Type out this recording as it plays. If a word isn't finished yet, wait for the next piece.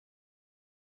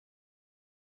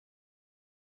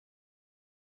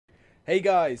Hey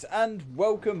guys, and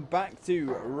welcome back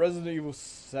to Resident Evil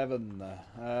 7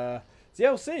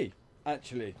 DLC,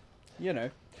 actually. You know,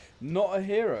 not a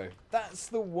hero. That's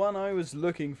the one I was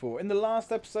looking for. In the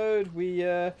last episode, we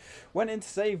went in to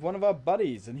save one of our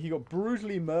buddies, and he got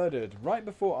brutally murdered right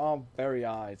before our very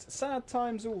eyes. Sad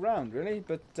times all round, really,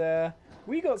 but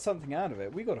we got something out of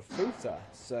it. We got a filter,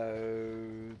 so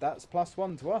that's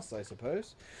 +1 to us, I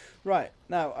suppose. Right,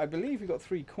 now, I believe we got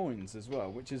 3 coins as well,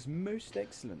 which is most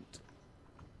excellent.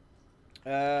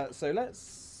 So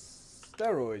let's...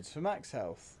 steroids for max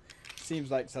health. Seems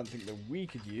like something that we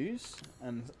could use.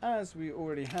 And as we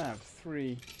already have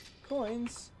 3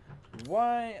 coins,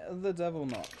 why the devil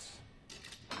not?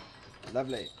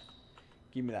 Lovely.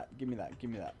 Give me that, give me that,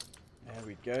 give me that. There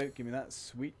we go. Give me that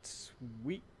sweet,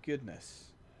 sweet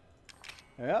goodness.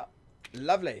 Yeah.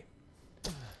 Lovely.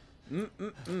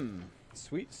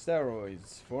 Sweet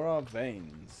steroids for our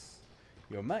veins.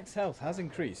 Your max health has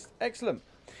increased. Excellent.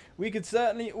 We could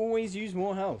certainly always use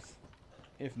more health,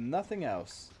 if nothing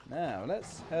else. Now,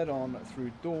 let's head on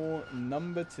through door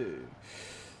number 2.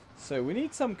 So, we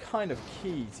need some kind of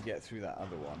key to get through that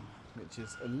other one, which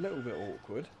is a little bit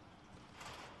awkward.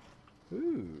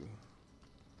 Ooh.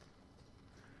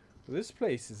 Well, this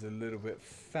place is a little bit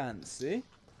fancy.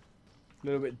 A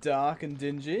little bit dark and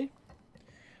dingy.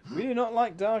 We do not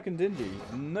like dark and dingy.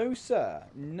 No, sir.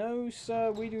 No,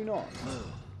 sir, we do not.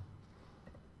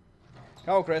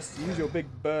 Come on, Chris. Use your big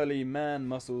burly man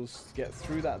muscles to get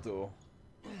through that door.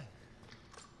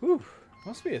 Whew.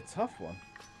 Must be a tough one.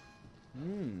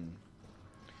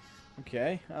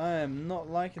 Okay. I am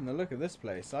not liking the look of this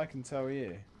place, I can tell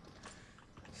you.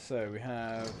 So, we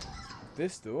have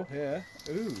this door here.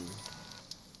 Ooh.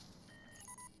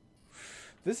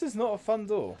 This is not a fun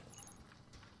door.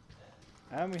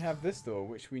 And we have this door,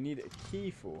 which we need a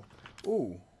key for.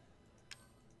 Ooh.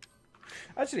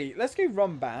 Actually, let's go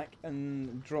run back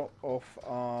and drop off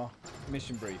our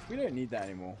mission brief. We don't need that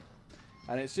anymore.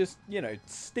 And it's just, you know,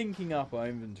 stinking up our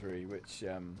inventory, which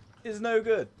is no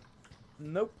good.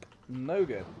 Nope, no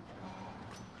good.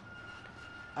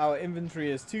 Our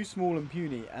inventory is too small and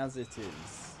puny as it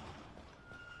is.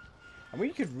 And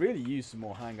we could really use some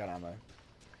more handgun ammo.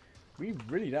 We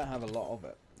really don't have a lot of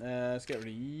it. Let's get rid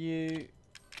of you.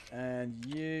 And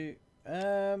you.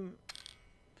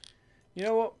 You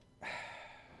know what?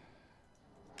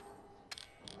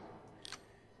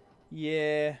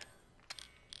 Yeah.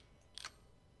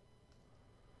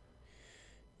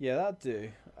 Yeah, that'd do,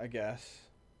 I guess.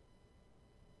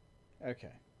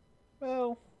 Okay.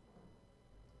 Well.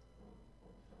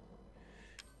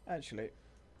 Actually,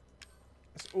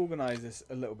 let's organise this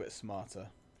a little bit smarter,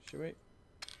 shall we?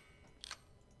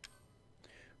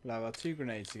 We'll have our 2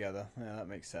 grenades together. Yeah, that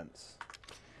makes sense.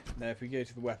 Now if we go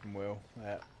to the weapon wheel,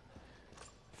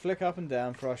 flick up and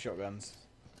down for our shotguns.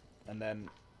 And then,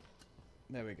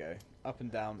 there we go. Up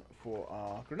and down for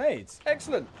our grenades.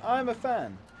 Excellent! I'm a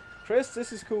fan. Chris,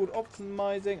 this is called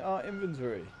optimizing our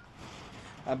inventory.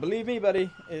 And believe me,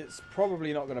 buddy, it's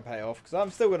probably not going to pay off, because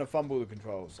I'm still going to fumble the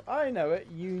controls. I know it,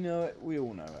 you know it, we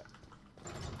all know it.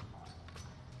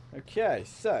 Okay,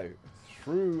 so,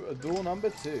 through door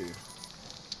number 2.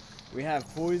 We have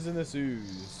poisonous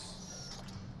ooze.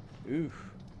 Ooh.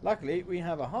 Luckily, we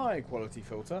have a high quality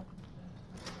filter.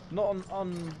 Not an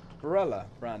Umbrella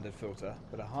branded filter,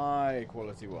 but a high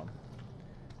quality one.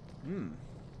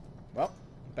 Well,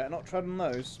 better not tread on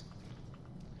those.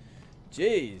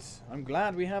 Jeez, I'm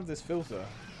glad we have this filter.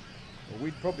 Or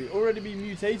we'd probably already be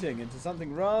mutating into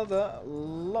something rather a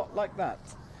lot like that.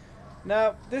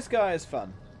 Now, this guy is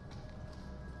fun.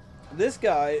 This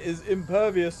guy is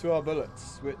impervious to our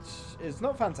bullets, which is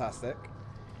not fantastic.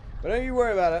 But don't you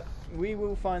worry about it. We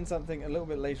will find something a little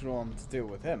bit later on to deal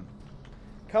with him.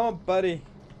 Come on, buddy.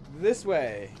 This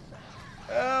way.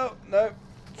 Oh, no.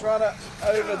 Trying to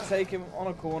overtake him on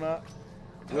a corner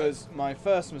was my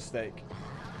first mistake.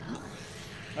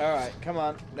 Alright, come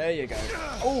on. There you go.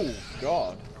 Oh,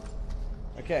 God.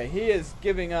 Okay, he is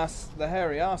giving us the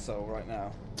hairy arsehole right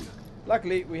now.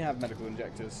 Luckily, we have medical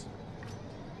injectors.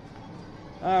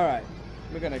 Alright,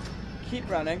 we're going to keep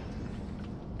running,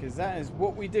 because that is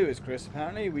what we do as Chris,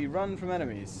 apparently. We run from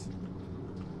enemies.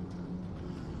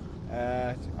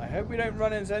 I hope we don't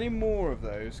run into any more of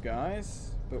those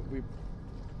guys, but we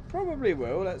probably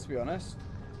will, let's be honest.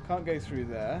 Can't go through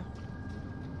there.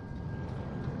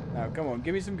 Now, come on,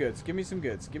 give me some goods, give me some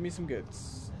goods, give me some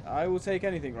goods. I will take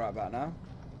anything right about now.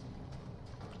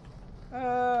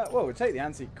 Well, we'll take the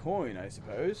antique coin, I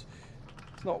suppose.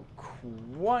 It's not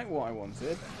quite what I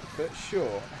wanted, but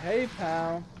sure. Hey,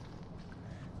 pal.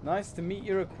 Nice to meet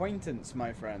your acquaintance,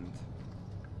 my friend.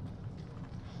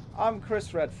 I'm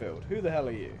Chris Redfield. Who the hell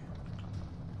are you?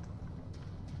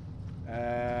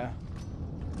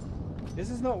 This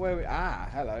is not where we... Ah,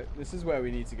 hello. This is where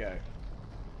we need to go.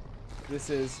 This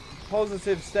is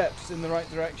positive steps in the right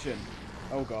direction.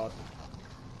 Oh, God.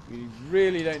 We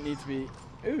really don't need to be...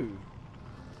 Ooh.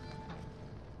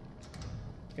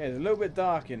 Okay, it's a little bit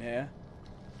dark in here.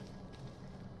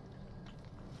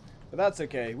 But that's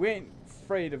okay. We ain't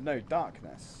afraid of no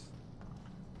darkness.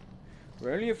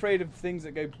 We're only afraid of things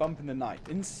that go bump in the night.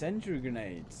 Incendiary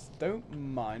grenades. Don't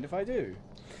mind if I do.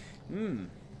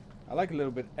 I like a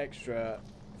little bit extra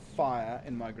fire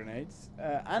in my grenades.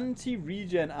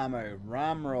 Anti-regen ammo.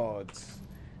 Ramrods.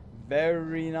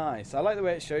 Very nice. I like the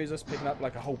way it shows us picking up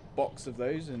like a whole box of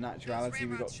those. In actuality,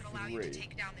 we got 3.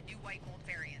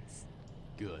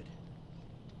 Good.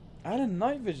 And a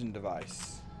night vision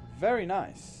device. Very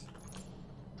nice.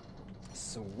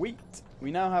 Sweet.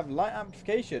 We now have light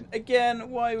amplification. Again,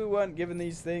 why we weren't given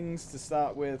these things to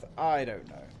start with, I don't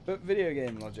know. But video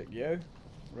game logic, yo.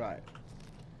 Right.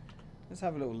 Let's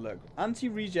have a little look.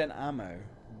 Anti-regen ammo.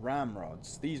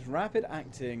 Ramrods. These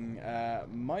rapid-acting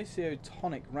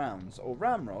mycotonic rounds, or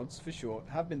ramrods for short,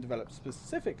 have been developed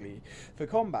specifically for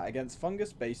combat against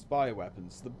fungus-based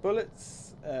bioweapons. The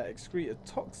bullets excrete a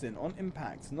toxin on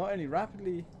impact,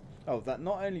 that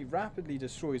not only rapidly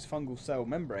destroys fungal cell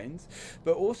membranes,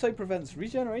 but also prevents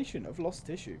regeneration of lost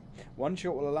tissue. One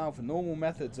shot will allow for normal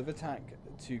methods of attack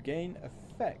to gain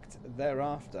effect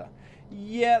thereafter.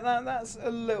 Yeah, that's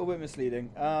a little bit misleading.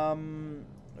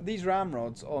 These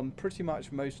ramrods on pretty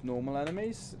much most normal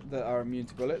enemies that are immune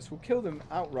to bullets will kill them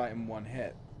outright in one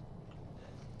hit.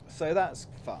 So that's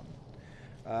fun.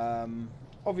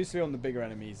 Obviously on the bigger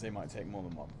enemies they might take more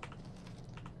than one.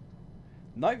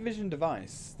 Night vision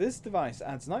device. This device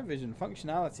adds night vision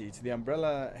functionality to the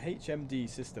Umbrella HMD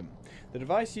system. The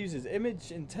device uses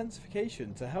image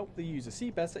intensification to help the user see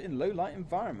better in low light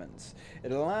environments.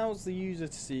 It allows the user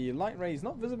to see light rays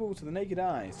not visible to the naked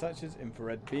eye, such as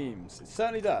infrared beams. It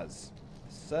certainly does.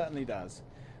 Certainly does.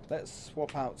 Let's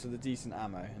swap out to the decent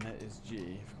ammo, and it is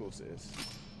G. Of course it is.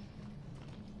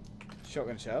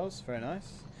 Shotgun shells. Very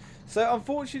nice. So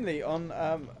unfortunately on...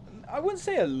 I wouldn't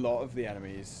say a lot of the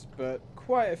enemies, but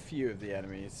quite a few of the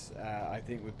enemies, I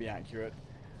think would be accurate.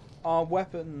 Our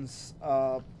weapons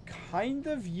are kind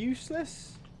of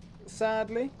useless,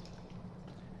 sadly.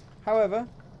 However,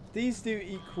 these do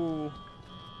equal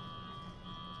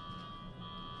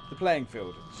the playing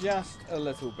field just a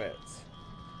little bit.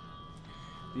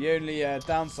 The only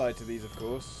downside to these, of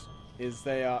course, is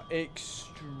they are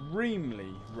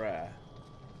extremely rare.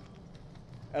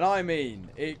 And I mean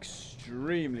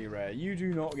extremely rare. You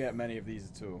do not get many of these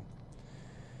at all.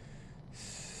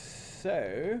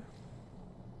 So...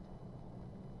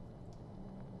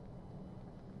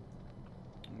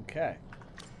 okay.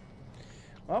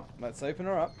 Well, let's open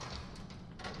her up.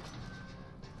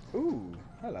 Ooh,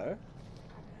 hello.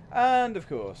 And, of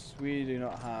course, we do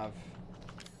not have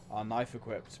our knife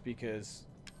equipped because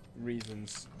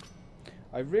reasons.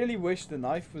 I really wish the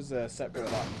knife was a separate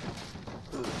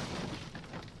button.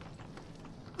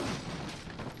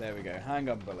 There we go.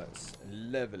 Handgun bullets.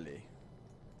 Lovely.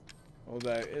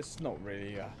 Although it's not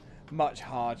really much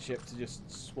hardship to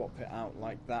just swap it out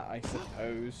like that, I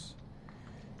suppose.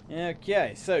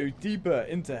 Okay, so deeper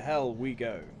into hell we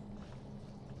go.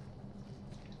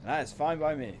 And that is fine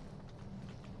by me.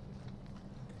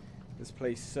 This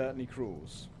place certainly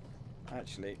crawls.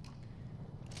 Actually,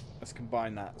 let's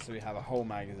combine that so we have a whole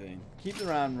magazine. Keep the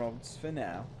round rods for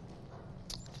now.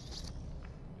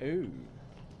 Ooh.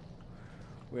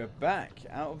 We're back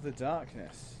out of the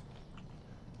darkness.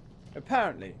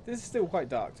 Apparently, this is still quite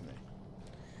dark to me.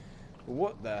 But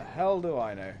what the hell do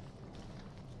I know?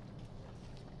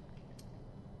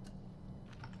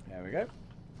 There we go.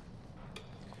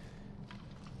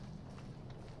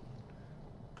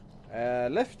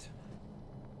 Lift.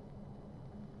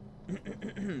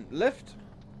 Lift.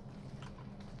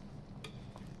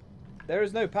 There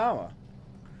is no power.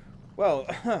 Well,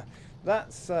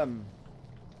 that's a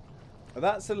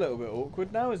little bit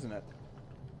awkward now, isn't it?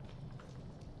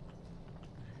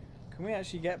 Can we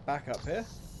actually get back up here?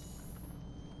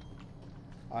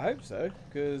 I hope so,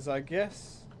 because I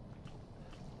guess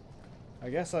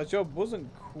our job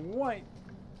wasn't quite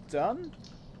done?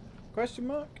 Question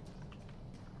mark?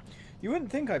 You wouldn't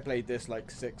think I played this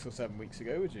like 6 or 7 weeks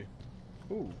ago, would you?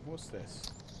 Ooh, what's this?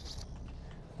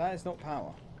 That is not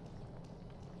power.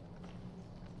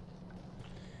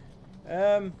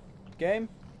 Game?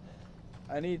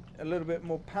 I need a little bit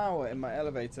more power in my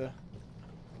elevator.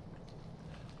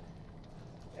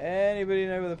 Anybody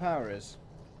know where the power is?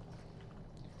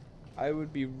 I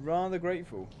would be rather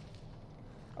grateful.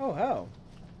 Oh, hell.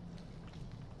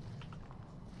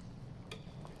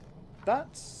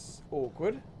 That's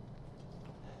awkward.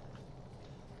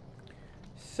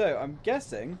 So, I'm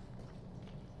guessing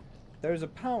there is a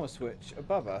power switch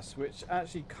above us, which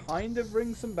actually kind of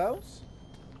rings some bells.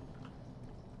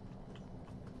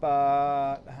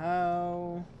 But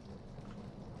how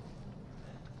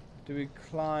do we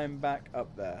climb back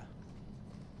up there?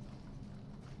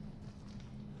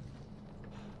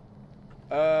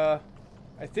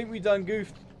 I think we done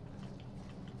goofed.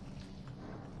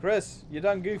 Chris, you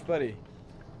done goofed, buddy.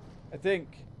 I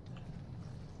think.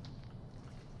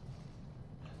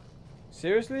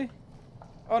 Seriously?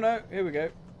 Oh no, here we go.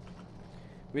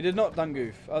 We did not done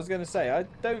goof. I was going to say, I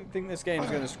don't think this game's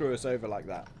going to screw us over like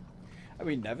that. I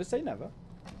mean, never say never.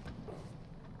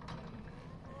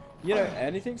 You know,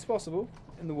 anything's possible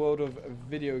in the world of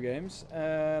video games.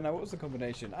 Now, what was the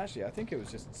combination? Actually, I think it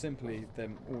was just simply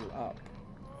them all up.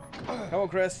 Come on,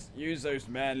 Chris. Use those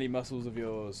manly muscles of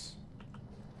yours.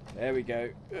 There we go.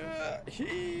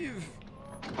 Heave!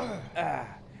 The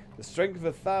strength of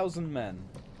 1,000 men.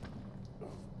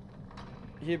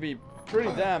 He'd be pretty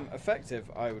damn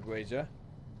effective, I would wager.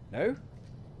 No?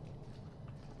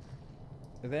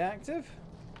 Are they active?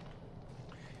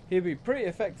 He'd be pretty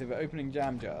effective at opening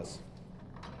jam jars.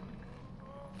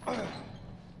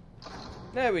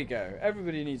 There we go.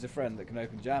 Everybody needs a friend that can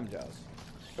open jam jars.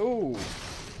 Ooh.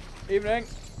 Evening.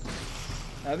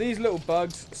 Now these little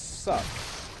bugs suck.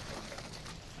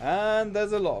 And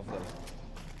there's a lot of them.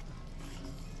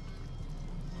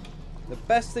 The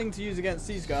best thing to use against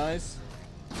these guys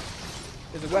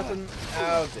is a weapon.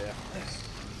 Oh dear.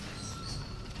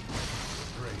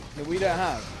 That we don't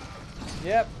have.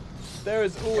 Yep. There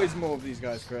is always more of these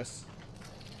guys, Chris.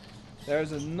 They're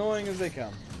as annoying as they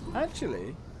come.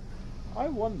 Actually, I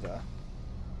wonder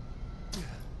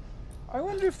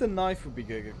if the knife would be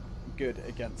good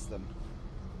against them.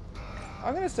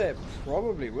 I'm going to say it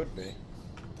probably would be.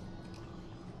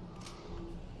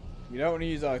 We don't want to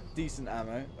use our decent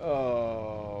ammo.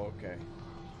 Oh, okay.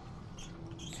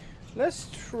 Let's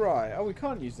try. Oh, we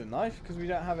can't use the knife because we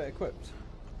don't have it equipped.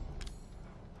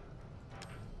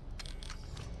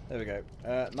 There we go.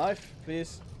 Knife,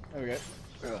 please. There we go.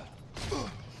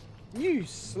 You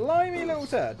slimy little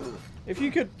turd. If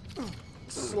you could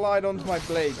slide onto my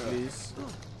blade, please.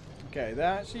 Okay,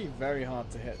 they're actually very hard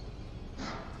to hit.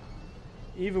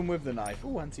 Even with the knife.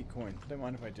 Oh, antique coin. Don't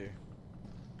mind if I do.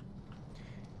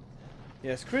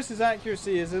 Yes, Chris's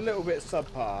accuracy is a little bit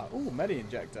subpar. Oh, medi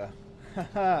injector.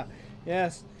 Haha.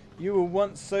 Yes, you were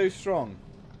once so strong.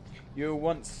 You were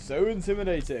once so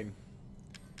intimidating.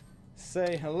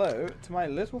 Say hello to my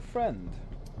little friend.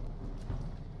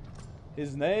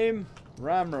 His name,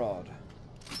 Ramrod.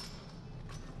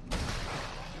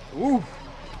 Ooh.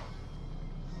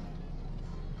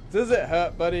 Does it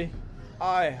hurt, buddy?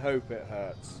 I hope it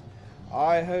hurts.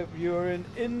 I hope you're in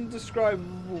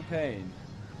indescribable pain.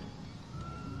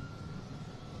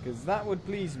 Because that would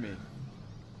please me.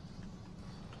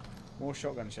 More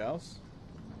shotgun shells.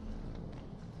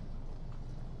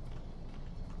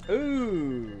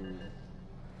 Ooh.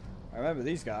 I remember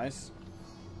these guys.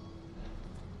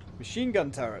 Machine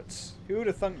gun turrets. Who would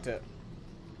have thunked it?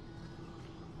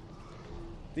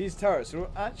 These turrets are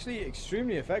actually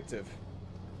extremely effective.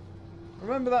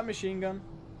 Remember that machine gun?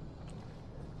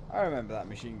 I remember that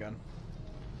machine gun.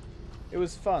 It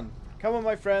was fun. Come on,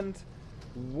 my friend.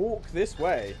 Walk this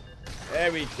way.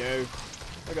 There we go.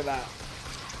 Look at that.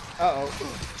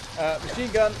 Uh-oh.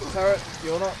 Machine gun turret.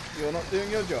 You're not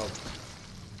doing your job.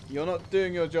 You're not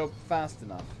doing your job fast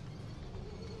enough.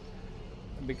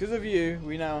 And because of you,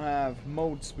 we now have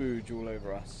mold spooge all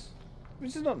over us.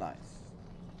 Which is not nice.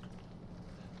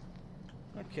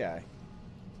 Okay.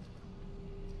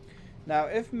 Now,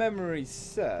 if memory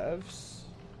serves,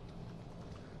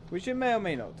 which it may or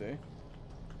may not do,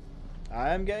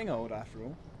 I am getting old after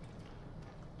all.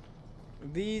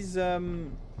 These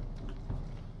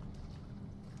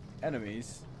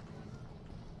enemies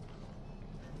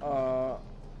are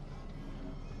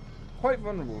quite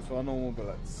vulnerable to our normal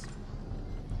bullets.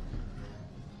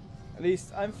 At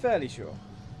least I'm fairly sure.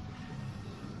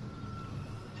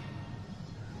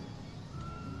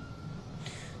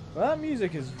 Well, that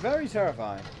music is very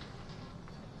terrifying.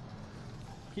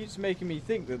 Keeps making me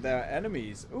think that there are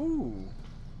enemies. Ooh.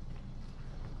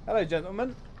 Hello,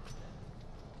 gentlemen.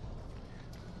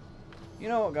 You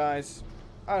know what, guys?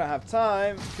 I don't have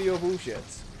time for your bullshit.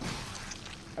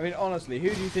 I mean, honestly, who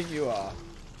do you think you are?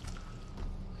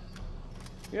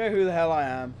 You know who the hell I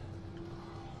am.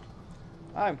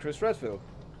 I'm Chris Redfield.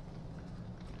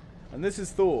 And this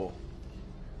is Thor.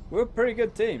 We're a pretty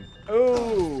good team.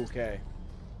 Oh, okay.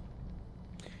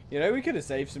 You know, we could have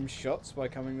saved some shots by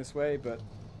coming this way, but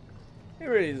it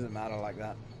really doesn't matter like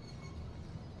that.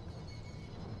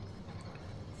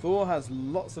 Thor has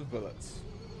lots of bullets.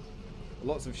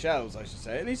 Lots of shells, I should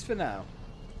say. At least for now.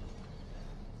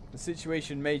 The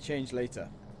situation may change later.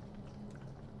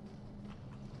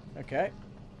 Okay.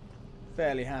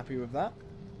 Fairly happy with that.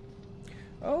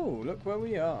 Oh, look where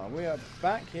we are. We are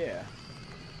back here.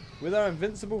 With our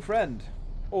invincible friend.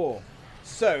 Or,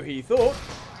 so he thought.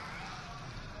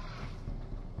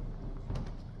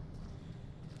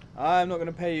 I'm not going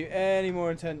to pay you any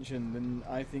more attention than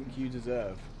I think you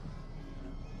deserve.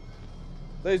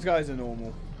 Those guys are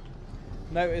normal.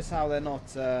 Notice how they're not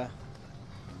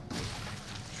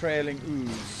trailing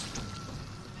ooze.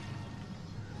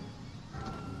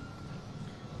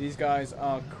 These guys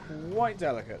are quite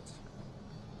delicate.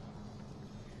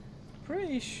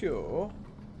 Pretty sure.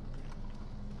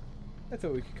 I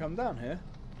thought we could come down here.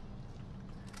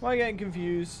 Am I getting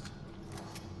confused?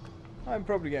 I'm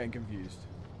probably getting confused.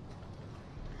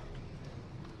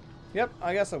 Yep,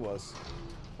 I guess I was.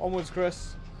 Onwards,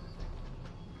 Chris.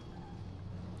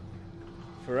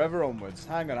 Forever onwards.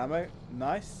 Hang on, ammo.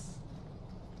 Nice.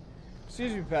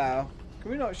 Excuse me, pal.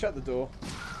 Can we not shut the door?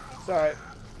 It's alright.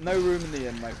 No room in the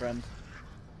inn, my friend.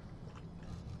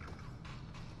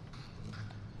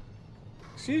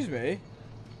 Excuse me?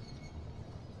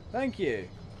 Thank you.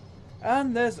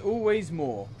 And there's always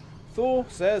more. Thor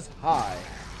says hi.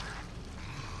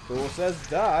 Thor says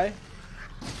die.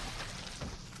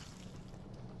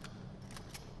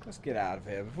 Let's get out of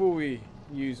here before we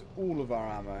use all of our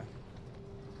ammo.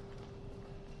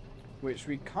 Which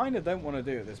we kind of don't want to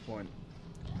do at this point.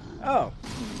 Oh.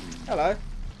 Hello.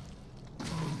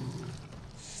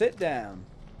 Sit down.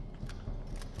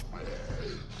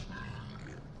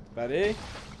 Buddy.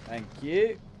 Thank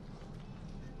you.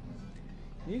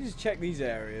 You need to check these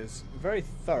areas very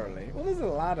thoroughly. Well, there's a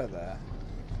ladder there.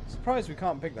 Surprised we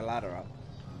can't pick the ladder up.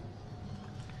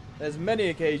 There's many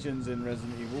occasions in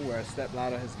Resident Evil where a step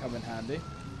ladder has come in handy.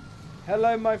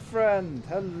 Hello, my friend.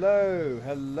 Hello.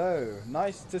 Hello.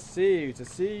 Nice to see you. To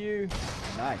see you.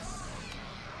 Nice.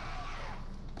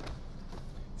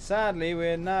 Sadly,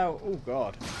 we're now... Oh,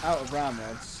 God. Out of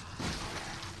ramrods.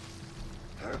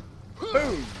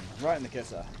 Boom! Right in the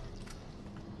kisser.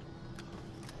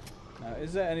 Now,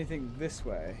 is there anything this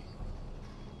way?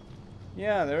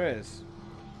 Yeah, there is.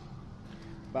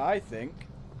 But I think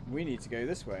we need to go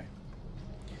this way.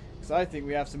 Because I think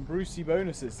we have some Brucey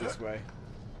bonuses this way.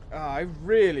 Oh, I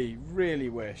really, really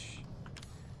wish.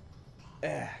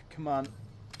 Come on.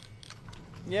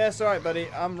 Yeah, it's alright, buddy.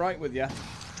 I'm right with you.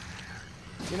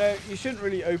 You know, you shouldn't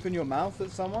really open your mouth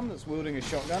at someone that's wielding a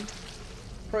shotgun.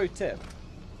 Pro tip.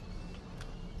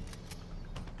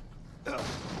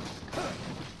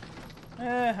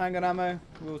 Handgun ammo.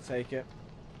 We'll take it.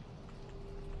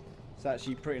 It's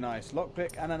actually pretty nice.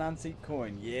 Lockpick and an antique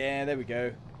coin. Yeah, there we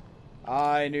go.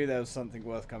 I knew there was something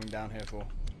worth coming down here for.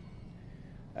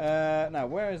 Now,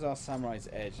 where is our Samurai's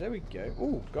Edge? There we go.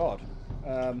 Oh, God.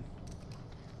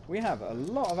 We have a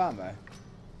lot of ammo.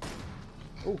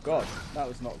 Oh, God. That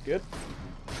was not good.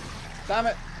 Damn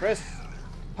it, Chris.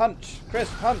 Punch. Chris,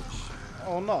 punch.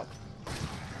 Or not.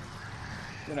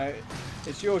 You know,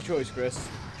 it's your choice, Chris.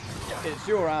 It's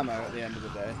your ammo at the end of the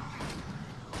day.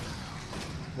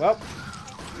 Well,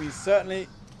 we certainly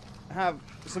have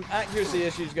some accuracy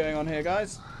issues going on here,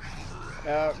 guys.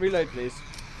 Reload, please.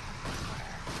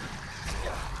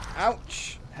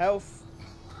 Ouch. Health.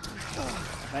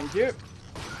 Thank you.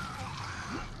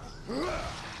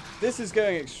 This is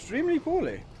going extremely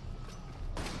poorly.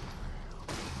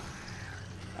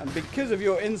 And because of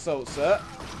your insult, sir,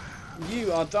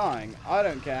 you are dying. I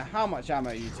don't care how much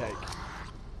ammo you take.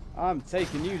 I'm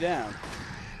taking you down.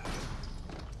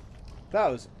 That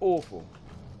was awful.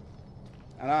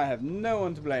 And I have no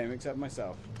one to blame except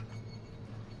myself.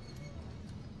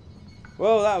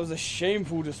 Well, that was a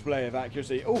shameful display of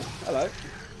accuracy. Oh, hello.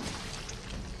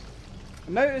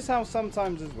 Notice how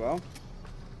sometimes as well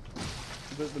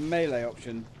that the melee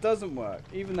option doesn't work,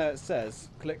 even though it says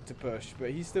click to push,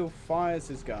 but he still fires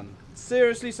his gun.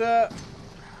 Seriously, sir?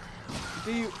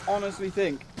 Do you honestly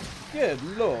think? Good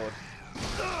lord.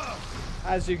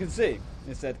 As you can see,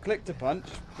 it said click to punch,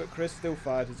 but Chris still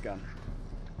fired his gun.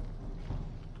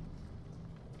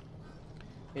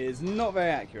 It is not very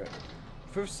accurate.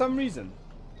 For some reason,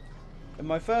 in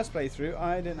my first playthrough,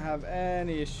 I didn't have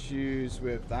any issues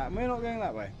with that, and we're not going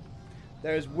that way.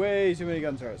 There is way too many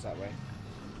gun turrets that way.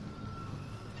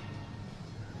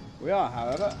 We are,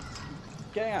 however,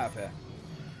 getting out of here.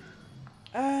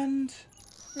 And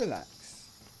relax.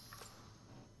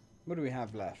 What do we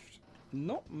have left?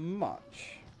 Not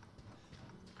much.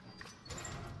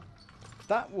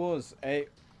 That was a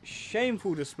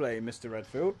shameful display, Mr.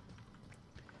 Redfield.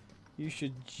 You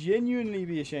should genuinely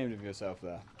be ashamed of yourself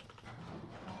there.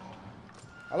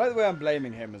 I like the way I'm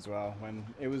blaming him as well, when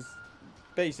it was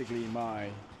basically my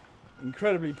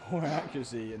incredibly poor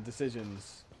accuracy and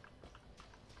decisions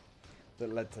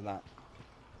that led to that.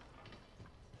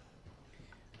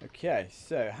 Okay,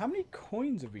 so how many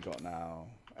coins have we got now?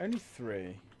 Only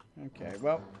 3. Okay,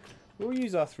 well, we'll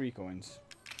use our 3 coins.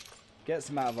 Get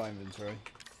some out of our inventory.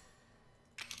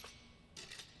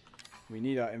 We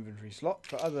need our inventory slot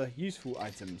for other useful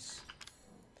items.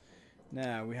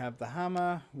 Now, we have the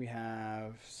hammer. We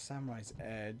have Samurai's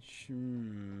Edge.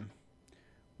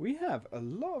 We have a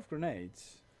lot of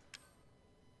grenades.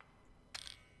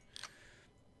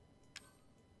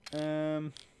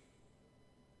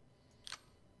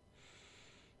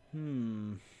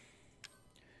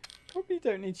 Probably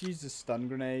don't need to use the stun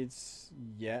grenades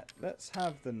yet. Let's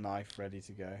have the knife ready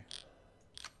to go.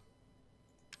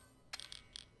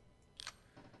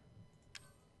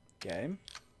 Game.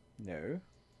 No.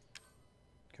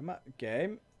 Come on,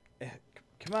 game.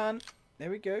 Come on.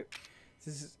 There we go.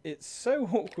 It's so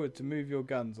awkward to move your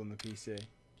guns on the PC.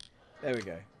 There we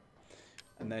go.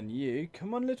 And then you,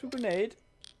 come on, little grenade.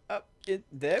 Up it.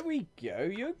 There we go.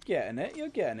 You're getting it. You're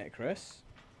getting it, Chris.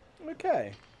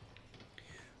 Okay.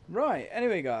 Right.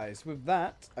 Anyway, guys, with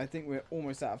that, I think we're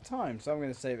almost out of time. So I'm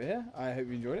going to save it here. I hope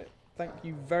you enjoyed it. Thank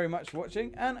you very much for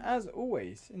watching. And as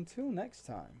always, until next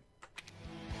time.